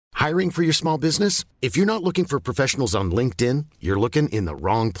Hiring for your small business? If you're not looking for professionals on LinkedIn, you're looking in the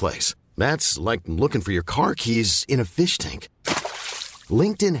wrong place. That's like looking for your car keys in a fish tank.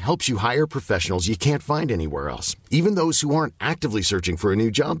 LinkedIn helps you hire professionals you can't find anywhere else, even those who aren't actively searching for a new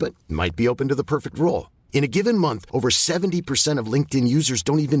job but might be open to the perfect role. In a given month, over 70% of LinkedIn users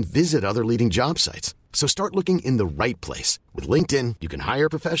don't even visit other leading job sites. So start looking in the right place. With LinkedIn, you can hire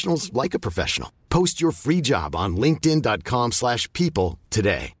professionals like a professional. Post your free job on linkedin.com/people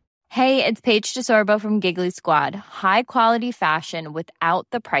today. Hey, it's Paige DeSorbo from Giggly Squad. High quality fashion without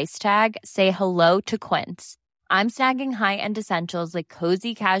the price tag. Say hello to Quince. I'm snagging high-end essentials like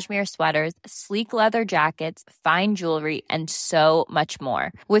cozy cashmere sweaters, sleek leather jackets, fine jewelry, and so much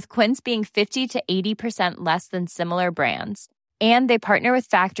more. With Quince being 50 to 80% less than similar brands. And they partner with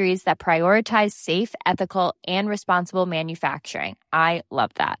factories that prioritize safe, ethical, and responsible manufacturing. I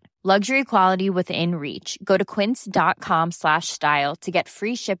love that. Luxury quality within reach. Go to quince.com/style to get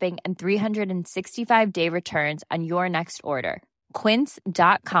free shipping and 365-day returns on your next order.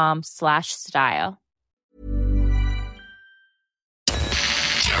 Quince.com/style.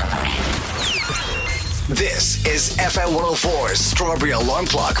 This is FM 104's Strawberry Alarm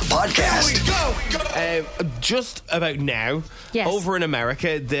Clock Podcast. Here we go. Just about now, over in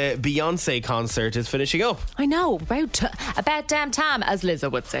America, the Beyonce concert is finishing up. I know, about damn time, as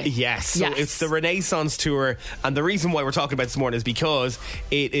Lizzo would say. Yes, so it's the Renaissance Tour, and the reason why we're talking about it this morning is because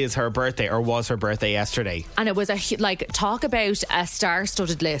it is her birthday, or was her birthday yesterday. And it was talk about a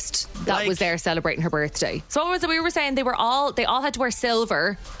star-studded list that was there celebrating her birthday. So what was it we were saying? They all had to wear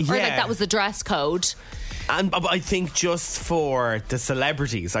silver, or that was the dress code. And I think just for the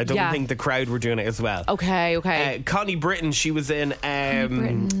celebrities. I don't think the crowd were doing it as well. Okay. Connie Britton, she was in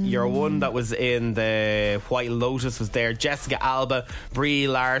your one that was in the White Lotus was there. Jessica Alba, Brie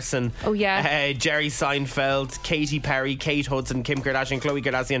Larson. Oh yeah. Jerry Seinfeld, Katy Perry, Kate Hudson, Kim Kardashian, Khloe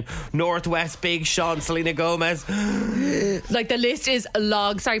Kardashian, Northwest, Big Sean, Selena Gomez. Like the list is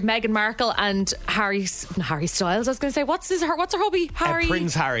long. Sorry, Meghan Markle and Harry Styles. I was going to say, what's her hobby?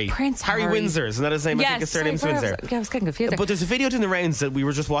 Prince Harry. Harry Windsor, isn't that his name? I think it's name's Windsor. I was getting confused. But there's a video in the rounds that we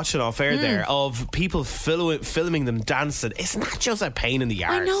were just watching off air there of people filming them dancing. Isn't that just a pain in the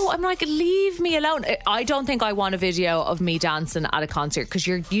arse? I know. I'm like, leave me alone. I don't think I want a video of me dancing at a concert, because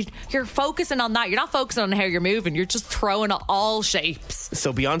you're focusing on that. You're not focusing on how you're moving. You're just throwing all shapes.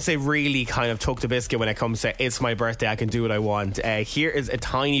 So Beyonce really kind of took the biscuit when it comes to it's my birthday, I can do what I want. Here is a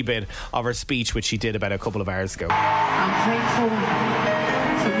tiny bit of her speech, which she did about a couple of hours ago. I'm thankful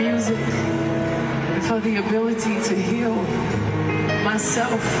for music, for the ability to heal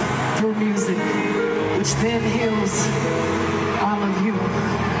myself through music, which then heals all of you.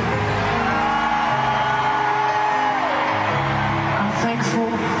 I'm thankful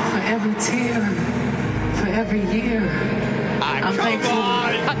for every tear, for every year. I'm thankful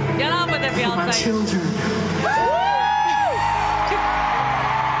Get on with it, Beyonce. for my children.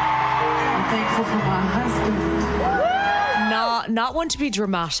 I'm thankful for my husband. Not one to be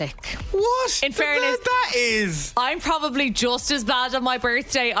dramatic. What? In fairness, that is. I'm probably just as bad on my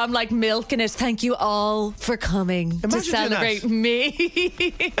birthday. I'm like milking it. Thank you all for coming to celebrate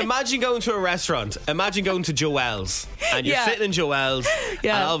me. Imagine going to a restaurant. Imagine going to Joel's, and you're sitting in Joel's,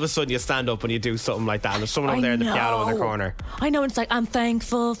 and all of a sudden you stand up and you do something like that, and there's someone over there in the piano in the corner. I know. It's like, I'm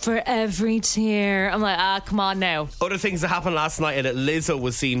thankful for every tear. I'm like, come on now. Other things that happened last night, and that Lizzo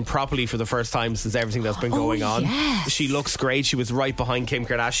was seen properly for the first time since everything that's been going on. Yes. She looks great. She was right behind Kim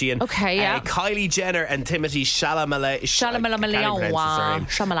Kardashian. Okay, yeah. Kylie Jenner and Timothée Chalamet.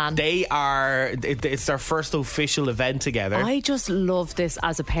 They are. It's their first official event together. I just love this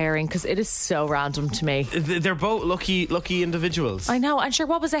as a pairing because it is so random to me. They're both lucky individuals. I know. And sure,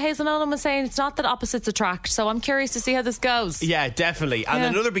 what was it Hazel Nolan was saying? It's not that opposites attract. So I'm curious to see how this goes. Yeah, definitely. And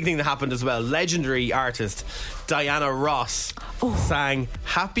another big thing that happened as well, legendary artist Diana Ross sang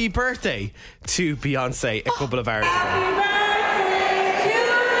Happy Birthday to Beyonce a couple of hours ago.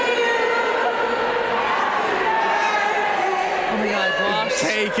 Oh my God, what?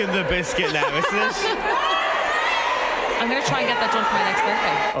 Taking the biscuit now, isn't it? I'm going to try and get that done for my next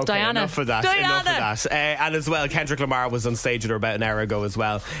birthday. Okay, Diana. Enough of that. And as well, Kendrick Lamar was on stage with her about an hour ago as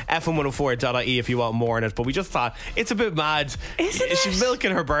well. FM104.ie if you want more on it. But we just thought, it's a bit mad. Isn't it? She's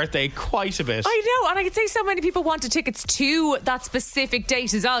milking her birthday quite a bit. I know, and I could say so many people wanted tickets to that specific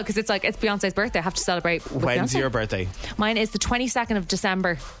date as well, because it's like, it's Beyonce's birthday. I have to celebrate with When's Beyonce. your birthday? Mine is the 22nd of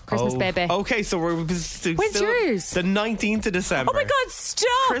December. Christmas, baby. Okay, so we're still When's yours? The 19th of December. Oh my God, stop.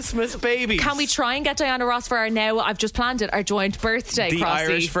 Christmas babies. Can we try and get Diana Ross for her now? I've just planned branded our joint birthday, The Crossy.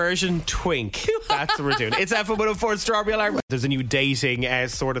 Irish version, Twink. That's what we're doing. It's F104 Strawberry Alarm. There's a new dating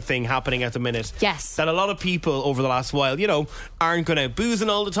sort of thing happening at the minute. Yes. That a lot of people over the last while, aren't going out boozing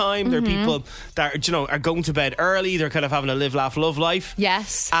all the time. There are people that, are going to bed early. They're kind of having a live, laugh, love life.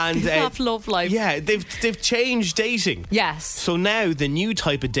 Yes. And Live, laugh, love life. Yeah, they've changed dating. Yes. So now the new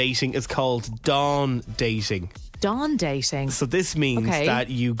type of dating is called dawn dating. Dawn dating. So this means that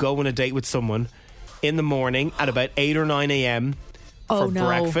you go on a date with someone in the morning at about 8 or 9 a.m. for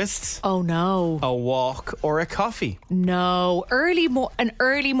breakfast. Oh no. A walk or a coffee. No. An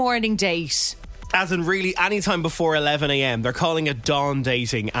early morning date. As in really any time before 11 a.m. They're calling it dawn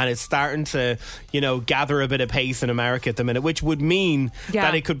dating, and it's starting to, gather a bit of pace in America at the minute, which would mean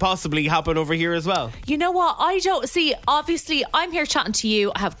that it could possibly happen over here as well. You know what? I don't see. Obviously, I'm here chatting to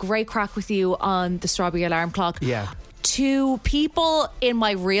you. I have great crack with you on the Strawberry Alarm Clock. Yeah. To people in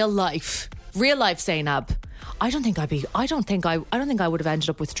my real life Zainab, I don't think I would have ended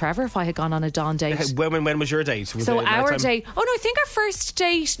up with Trevor if I had gone on a dawn date. When was your date? Was so it our nighttime? date. Oh no, I think our first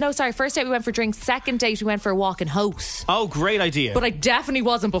date we went for drinks. Second date we went for a walk in House. Oh, great idea. But I definitely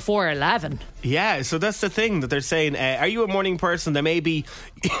wasn't before 11. Yeah, so that's the thing that they're saying. Are you a morning person? That maybe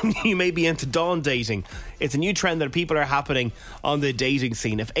you may be into dawn dating. It's a new trend that people are happening on the dating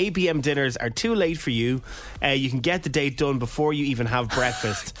scene. If 8 p.m. dinners are too late for you, you can get the date done before you even have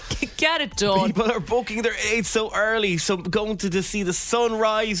breakfast. Get it done. People are booking their dates so early, so going to see the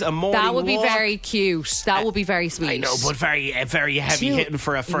sunrise, a morning That would be walk. very cute. That would be very sweet. I know, but very, very heavy hitting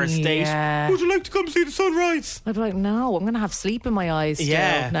for a first date. Would you like to come see the sunrise? I'd be like, no, I'm going to have sleep in my eyes still.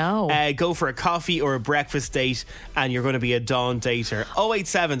 Yeah. No. Go for a coffee or a breakfast date, and you're going to be a dawn dater.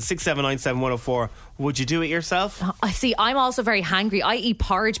 087 6797 104. Would you do it yourself? I see. I'm also very hangry. I eat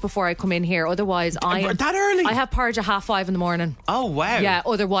porridge before I come in here. Otherwise, that early? I have porridge at 5:30 in the morning. Oh wow! Yeah.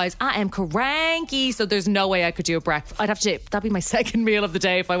 Otherwise, I am cranky. So there's no way I could do a breakfast. That'd be my second meal of the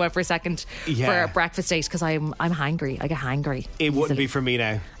day if I went for a breakfast date because I'm hangry. I get hangry. It wouldn't be for me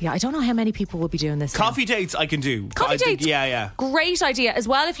now. Yeah, I don't know how many people will be doing this. Coffee dates I can do. Coffee dates. Yeah. Great idea as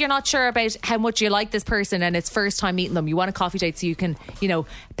well. If you're not sure about how much you like this person and it's first time meeting them, you want a coffee date so you can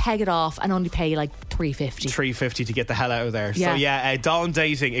peg it off and only pay like $3.50 to get the hell out of there. Yeah. So yeah, dawn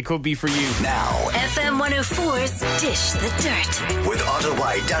dating, it could be for you. Now, FM 104's Dish the Dirt. with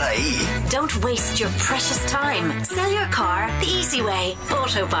Autobuy.ie. Don't waste your precious time. Sell your car the easy way.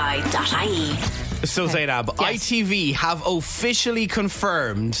 Autobuy.ie. So Zainab, Yes. ITV have officially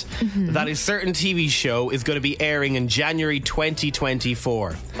confirmed that a certain TV show is going to be airing in January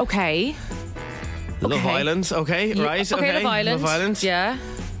 2024. Okay. Love Island, okay, right? Okay, Love Island. Yeah.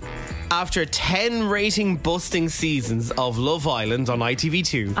 After 10 rating busting seasons of Love Island on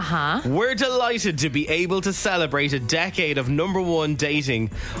ITV2, we're delighted to be able to celebrate a decade of number one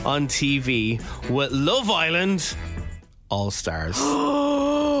dating on TV with Love Island All Stars.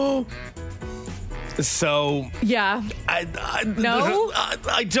 So Yeah. I don't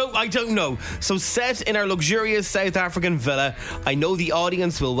know. So set in our luxurious South African villa, I know the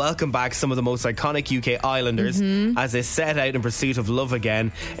audience will welcome back some of the most iconic UK Islanders as they set out in pursuit of love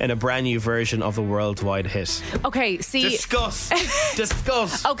again in a brand new version of the worldwide hit. Okay, see. Discuss.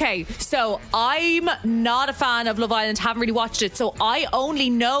 Okay, so I'm not a fan of Love Island, haven't really watched it, so I only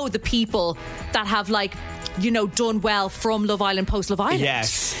know the people that have done well from Love Island, post Love Island. Yes.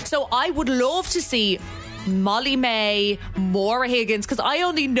 So I would love to see Molly May, Maura Higgins, because I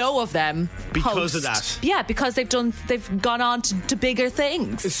only know of them Because of post. that. Yeah, because they've gone on to bigger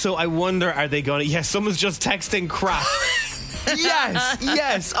things. So I wonder, are they going to... Yes, someone's just texting crap.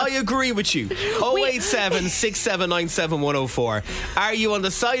 Yes, I agree with you. 087 6797 104. Are you on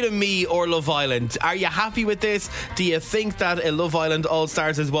the side of me or Love Island? Are you happy with this? Do you think that a Love Island All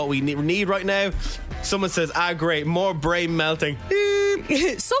Stars is what we need right now? Someone says, great, more brain melting.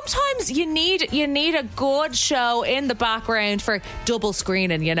 Sometimes you need a good show in the background for double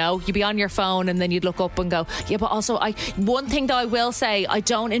screening, You'd be on your phone and then you'd look up and go, yeah, but also one thing that I will say, I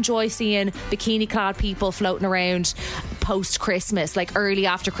don't enjoy seeing bikini clad people floating around post Christmas, like early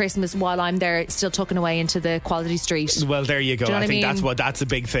after Christmas, while I'm there still tucking away into the Quality Street. Well, there you go. Do you know I think mean? that's a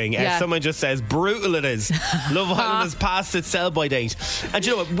big thing. Yeah. Someone just says, brutal it is. Love Island has passed its sell-by date. And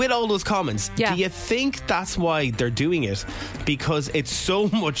you know what? With all those comments, Yeah. do you think that's why they're doing it? Because it's so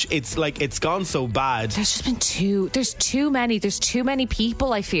much, it's gone so bad. There's just been there's too many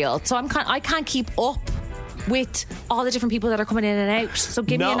people, I feel. So I can't keep up with all the different people that are coming in and out. So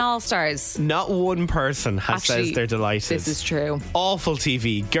give me an All-Stars. Not one person has says they're delighted. This is true. Awful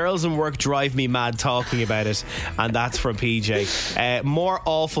TV. Girls in work drive me mad talking about it. And that's from PJ. More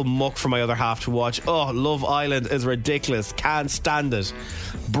awful muck for my other half to watch. Oh, Love Island is ridiculous. Can't stand it.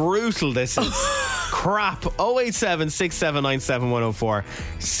 Brutal this is. crap. 087 6797 104.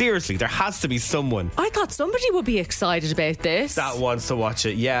 Seriously, there has to be someone I thought somebody would be excited about this. that wants to watch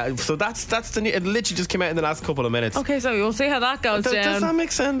it. Yeah, so that's the new, it literally just came out in the last couple of minutes. Okay, so we'll see how that goes down. Does that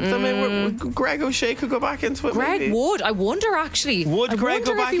make sense? I mean, Greg O'Shea could go back into it. Greg maybe. would. I wonder, actually. Would Greg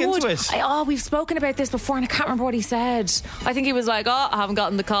go back into it? We've spoken about this before and I can't remember what he said. I think he was like, I haven't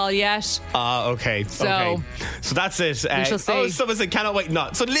gotten the call yet. Okay. So that's it. We shall see. Someone said cannot wait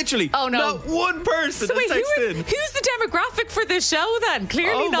not. So literally, not one person So has wait, texted in. who's the demographic for this show then?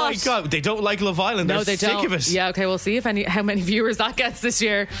 Clearly not. Oh my God, they don't like Love Island. No, They're they sick don't. of it. Yeah, okay, we'll see how many viewers that gets this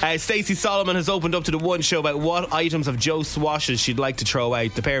year. Stacey Solomon has opened up to the One Show about what items of Joe Swash's she'd like to throw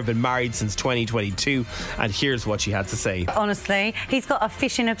out. The pair have been married since 2022, and here's what she had to say. Honestly, he's got a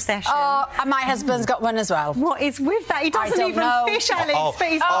fishing obsession. Oh, and my husband's got one as well. What is with that? He doesn't don't even know. fish, Alex. But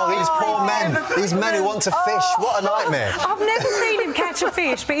he's these poor men. These men who want to fish. What a nightmare. I've never seen him catch a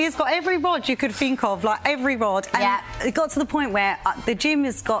fish, but he's got every rod you could think of, like every rod. And it got to the point where the gym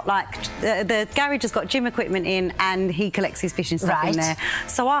has got, the garage has got gym equipment in and he collects his fishing stuff in there.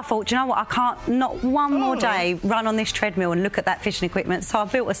 So I thought, do you know what? I can't not one more day run on this treadmill and look at that fishing equipment. So I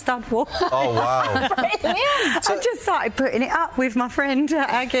built a stud wall. Oh, wow. I just started putting it up with my friend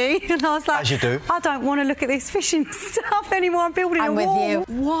Aggie, and I was like, as you do. I don't want to look at this fishing stuff anymore. I'm building a wall. I'm with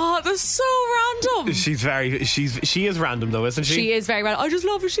you. What? That's so random. She is random though, isn't she? She is very random. I just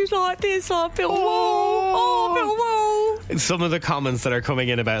love her. She's like this. I built a wall. Oh, I built a wall. Some of the comments that are coming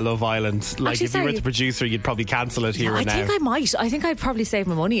in about Love Island, like Actually, if you were the producer, you'd probably cancel it here and now. I think I might. I think I'd probably save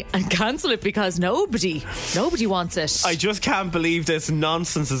my money and cancel it because nobody wants it. I just can't believe this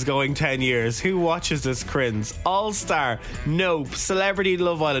nonsense is going 10 years. Who watches this cringe? All-Star? Nope. Celebrity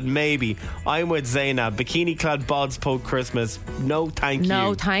Love Island? Maybe. I'm with Zainab. Bikini-clad bods post Christmas? No, thank you.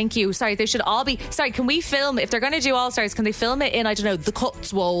 No, thank you. Sorry, they should all be... Sorry, can we film... If they're going to do All-Stars, can they film it in, I don't know, the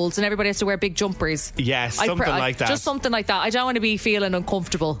Cotswolds and everybody has to wear big jumpers? Yes, something like that. Just something like that. I don't want to be feeling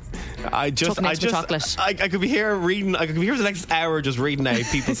uncomfortable. I could be here reading. I could be here for the next hour just reading out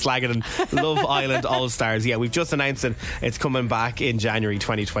people slagging Love Island All Stars. Yeah, we've just announced it. It's coming back in January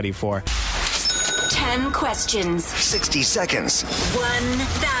 2024. 10 questions. 60 seconds.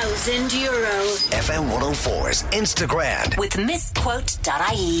 €1,000. FM 104's Instagram. With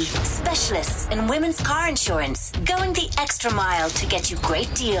misquote.ie. Specialists in women's car insurance. Going the extra mile to get you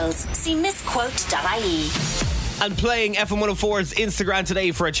great deals. See misquote.ie. And playing FM 104's Instagram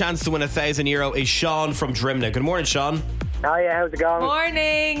today for a chance to win €1,000 is Sean from Drimna. Good morning, Sean. Hiya, how's it going?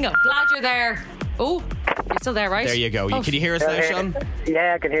 Morning. I'm glad you're there. Oh, you're still there, right? There you go. Can you hear us now, Sean?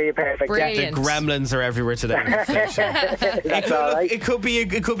 Yeah, I can hear you perfect. Brilliant. The gremlins are everywhere today. It could be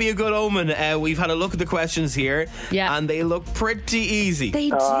a good omen. We've had a look at the questions here, and they look pretty easy. They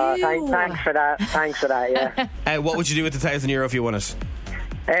do. Thanks for that. Yeah. What would you do with the €1,000 if you won it?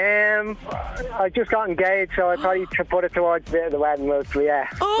 I just got engaged, so I probably put it towards the wedding mostly. Yeah.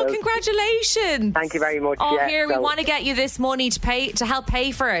 Oh, so, congratulations! Thank you very much. Oh, here we want to get you this money to help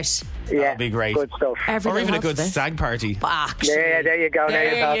pay for it. Yeah, that'd be great. Good stuff. Or even a good stag party. Actually. Yeah, there you go.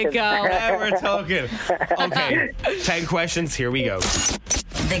 There you go. Now we're talking. Okay, 10 questions. Here we go.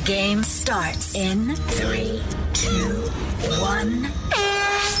 The game starts in 3, 2, 1.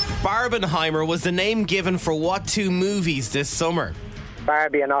 Barbenheimer was the name given for what two movies this summer?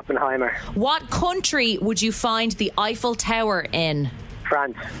 Barbie and Oppenheimer. What country would you find the Eiffel Tower in?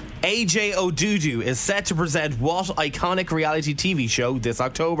 France. AJ Odudu is set to present what iconic reality TV show this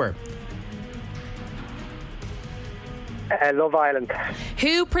October? Love Island.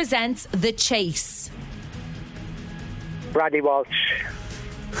 Who presents The Chase? Bradley Walsh.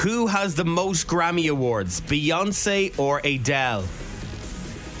 Who has the most Grammy Awards, Beyonce or Adele?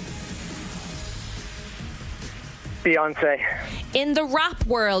 Beyonce. In the rap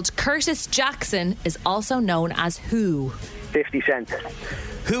world, Curtis Jackson is also known as who? 50 Cent.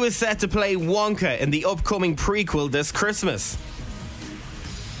 Who is set to play Wonka in the upcoming prequel this Christmas?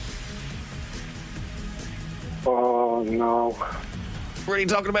 Oh, no. We're only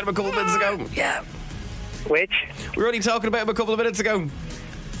talking about him a couple of minutes ago. Yeah. Which? We were only talking about him a couple of minutes ago.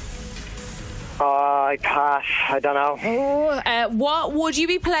 I pass. I don't know. What would you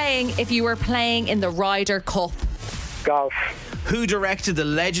be playing if you were playing in the Ryder Cup? Golf. Who directed the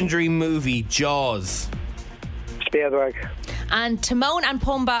legendary movie Jaws? Spielberg. And Timon and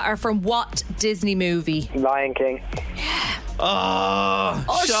Pumbaa are from what Disney movie? Lion King. Oh,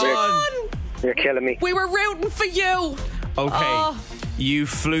 Sean! You're killing me. We were rooting for you. Okay. You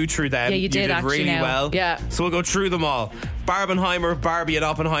flew through them. Yeah, you did really actually well. Yeah. So we'll go through them all. Barbenheimer, Barbie and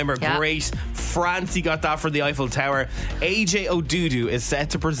Oppenheimer, great. Francie got that for the Eiffel Tower. AJ Odudu is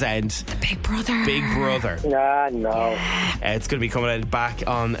set to present Big Brother. Big Brother. No. It's going to be coming out back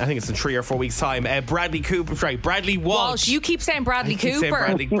on, I think it's in 3 or 4 weeks' time. Bradley Walsh. You keep saying Bradley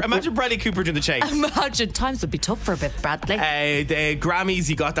Cooper. Imagine Bradley Cooper doing the chase. Imagine. Times would be tough for a bit, Bradley. The Grammys,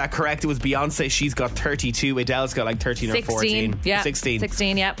 you got that correct. It was Beyonce. She's got 32. Adele's got like 13 or 14. Yeah.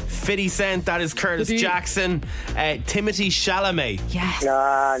 16, yep. 50 Cent, that is Curtis Jackson. Timothy Chalamet. Yes.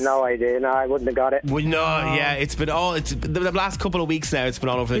 No idea. No, I wouldn't have got it. Well, it's been the last couple of weeks now. It's been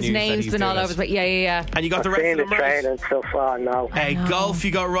all over the news. His name's been all over. But yeah. And you got the rest of them right. And so far, no. Golf,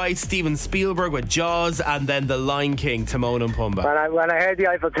 you got right. Steven Spielberg with Jaws, and then The Lion King, Timon and Pumbaa. When I heard the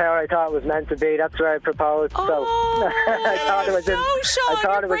Eiffel Tower, I thought it was meant to be. That's where I proposed. I thought it was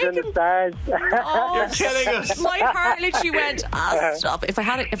in the stars. You're kidding us. My heart literally went, stop. If I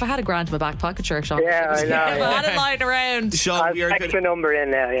had a grand in my back pocket, sure, Sean. Yeah, I know. If I had it lying around. Sean, I'll text the number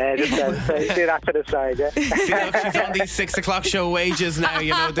in there. Yeah, just do that to the side. Yeah. She's on these 6 o'clock show wages now.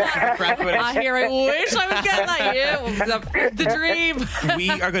 You know, this is the crack with it. I wish I was getting that. The dream. We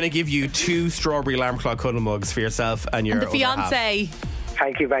are going to give you 2 strawberry alarm clock cuddle mugs for yourself and your the fiance.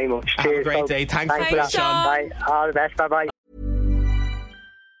 Thank you very much. Have a great day. Thanks for that, Sean. Bye. All the best. Bye-bye.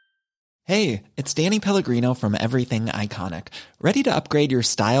 Hey, it's Danny Pellegrino from Everything Iconic. Ready to upgrade your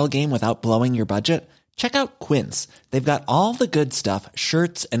style game without blowing your budget? Check out Quince. They've got all the good stuff,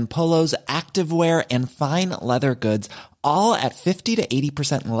 shirts and polos, activewear, and fine leather goods, all at 50 to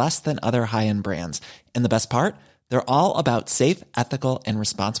 80% less than other high-end brands. And the best part? They're all about safe, ethical, and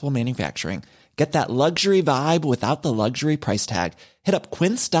responsible manufacturing. Get that luxury vibe without the luxury price tag. Hit up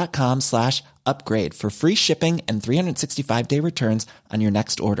quince.com/upgrade for free shipping and 365-day returns on your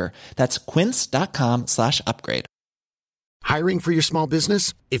next order. That's quince.com/upgrade. Hiring for your small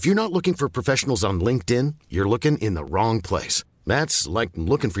business? If you're not looking for professionals on LinkedIn, you're looking in the wrong place. That's like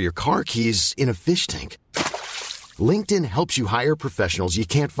looking for your car keys in a fish tank. LinkedIn helps you hire professionals you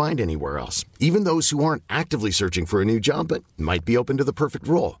can't find anywhere else, even those who aren't actively searching for a new job but might be open to the perfect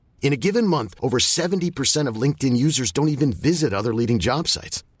role. In a given month, over 70% of LinkedIn users don't even visit other leading job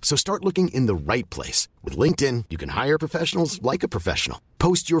sites. So start looking in the right place. With LinkedIn, you can hire professionals like a professional.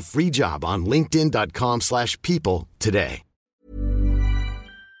 Post your free job on linkedin.com/people today.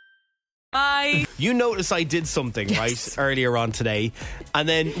 Bye. You notice I did something, right, earlier on today. And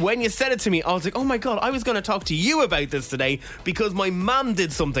then when you said it to me, I was like, oh my God, I was going to talk to you about this today because my mum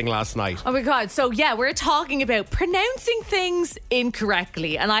did something last night. Oh my God. So yeah, we're talking about pronouncing things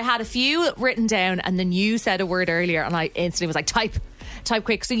incorrectly. And I had a few written down and then you said a word earlier and I instantly was like, type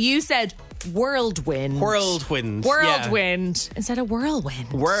quick. So you said whirlwind instead of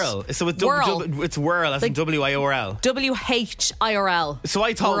whirlwind. Whirl. So it's whirl as in W-I-R-L. W-H-I-R-L. So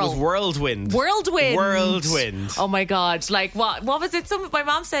I thought it was whirlwind. Whirlwind. Oh my God. Like what was it? My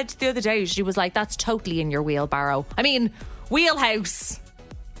mom said the other day, she was like, that's totally in your wheelbarrow. I mean, wheelhouse.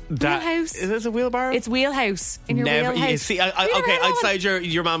 Wheelhouse. Is this a wheelbarrow? It's wheelhouse. In your wheelhouse. See, okay, outside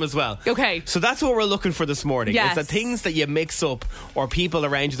your mum as well. Okay. So that's what we're looking for this morning. Yes. It's the things that you mix up or people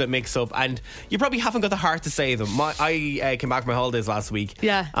around you that mix up and you probably haven't got the heart to say them. I came back from my holidays last week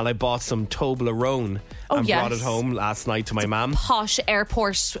and I bought some Toblerone and brought it home last night to my mum. Posh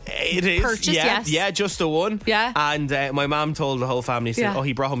airport purchase, yes. Yeah, just the one. Yeah. And my mum told the whole family,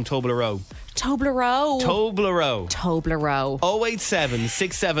 he brought home Toblerone. Toblerone. 087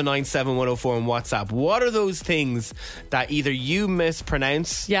 6797 104 on WhatsApp. What are those things that either you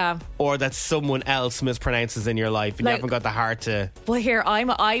mispronounce or that someone else mispronounces in your life and you haven't got the heart to... Well, here,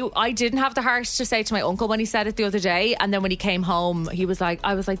 I didn't have the heart to say to my uncle when he said it the other day, and then when he came home, I was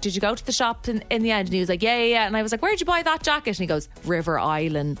like, did you go to the shop in the end? And he was like, yeah. And I was like, where'd you buy that jacket? And he goes, River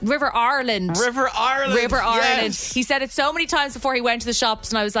Ireland. Yes. He said it so many times before he went to the shops,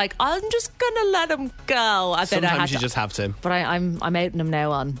 and I was like, I'm just gonna let him go. Sometimes you just have to. But I'm outing him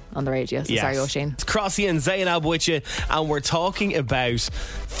now on the radio. So sorry, Oisin. It's Crossy and Zainab with you, and we're talking about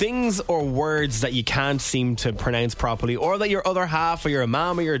things or words that you can't seem to pronounce properly, or that your other half, or your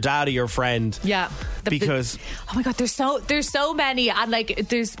mom, or your dad, or your friend. Yeah. Because oh my God, there's so many, and like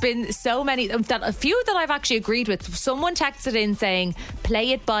there's been so many that a few that I've actually agreed with. Someone texted in saying,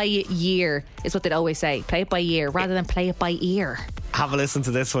 "Play it by year" is what they'd always say. Play it by year rather than play it by ear. Have a listen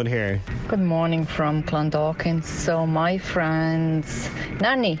to this one here. Good morning from Clondalkin. So my friend's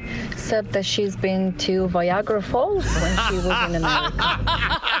nanny said that she's been to Viagra Falls when she was in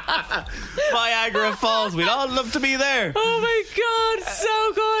America. Viagra Falls. We'd all love to be there. Oh my God,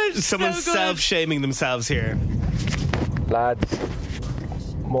 so good. Someone's self-shaming themselves here. Lads,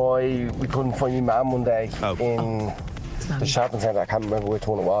 we couldn't find my mum one day in the shopping centre. I can't remember which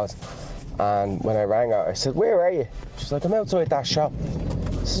one it was. And when I rang her, I said, where are you? She's like, I'm outside that shop.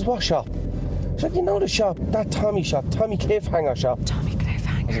 I says, what shop? She's like, you know the shop, that Tommy shop, Tommy Cliffhanger shop. Tommy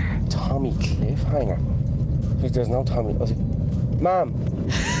Cliffhanger. I was like, Tommy Cliffhanger? She's like, there's no Tommy. I was like, Ma'am,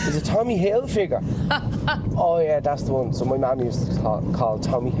 is it Tommy Hilfiger? Oh yeah, that's the one. So my mum used to call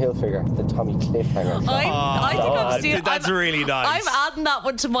Tommy Hilfiger the Tommy Cliffhanger. I think that's really nice. I'm adding that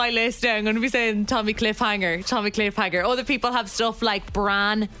one to my list now. I'm going to be saying Tommy Cliffhanger. Tommy Cliffhanger. Other people have stuff like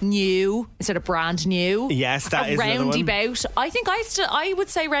brand new instead of brand new. Yes, that is another one. Roundabout. I think I would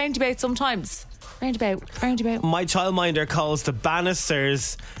say roundabout sometimes. Roundabout. My childminder calls the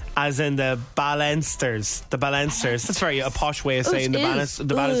banisters as in the balansters. The balansters. That's very a posh way of saying the banisters.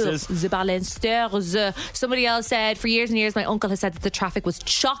 The balansters. Somebody else said, for years and years, my uncle has said that the traffic was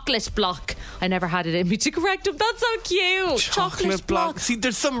chocolate block. I never had it in me to correct him. That's so cute. Chocolate block. See,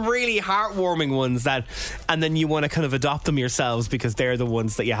 there's some really heartwarming ones that, and then you want to kind of adopt them yourselves because they're the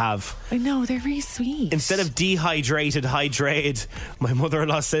ones that you have. I know, they're really sweet. Instead of dehydrated, hydrated, my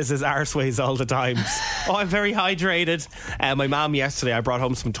mother-in-law says his arseways all the time. Oh, I'm very hydrated. My mum yesterday, I brought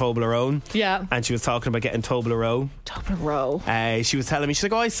home some Toblerone. Yeah. And she was talking about getting Toblerone. She was telling me, she's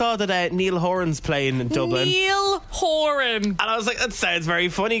like, oh, I saw that Neil Horan's playing in Dublin. Neil Horan. And I was like, that sounds very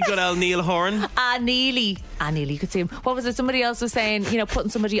funny. Good old Neil Horan. Neely, you could see him. What was it? Somebody else was saying, putting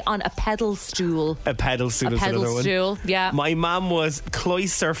somebody on a pedal stool. A pedal stool is another one. Stool, yeah. My mum was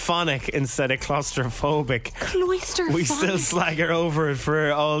cloisterphonic instead of claustrophobic. Cloisterphonic. We still slag her over it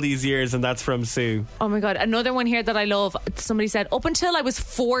for all these years, and that's from Sue. Oh my God. Another one here that I love. Somebody said, up until I was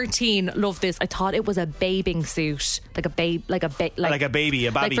 14, love this, I thought it was a bathing suit. Like a baby. Like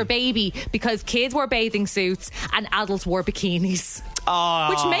for baby, because kids wore bathing suits and adults wore bikinis. Oh.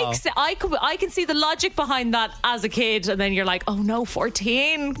 Which makes it, I can see the logic behind that as a kid, and then you're like, oh no,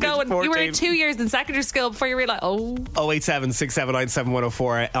 14. Go, and you were 2 years in secondary school before you realised, 087 679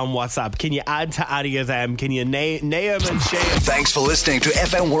 7104 on WhatsApp. Can you add to any of them? Can you name and shame? Thanks for listening to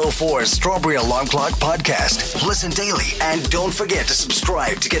FM 104's Strawberry Alarm Clock Podcast. Listen daily and don't forget to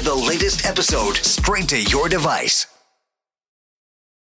subscribe to get the latest episode straight to your device.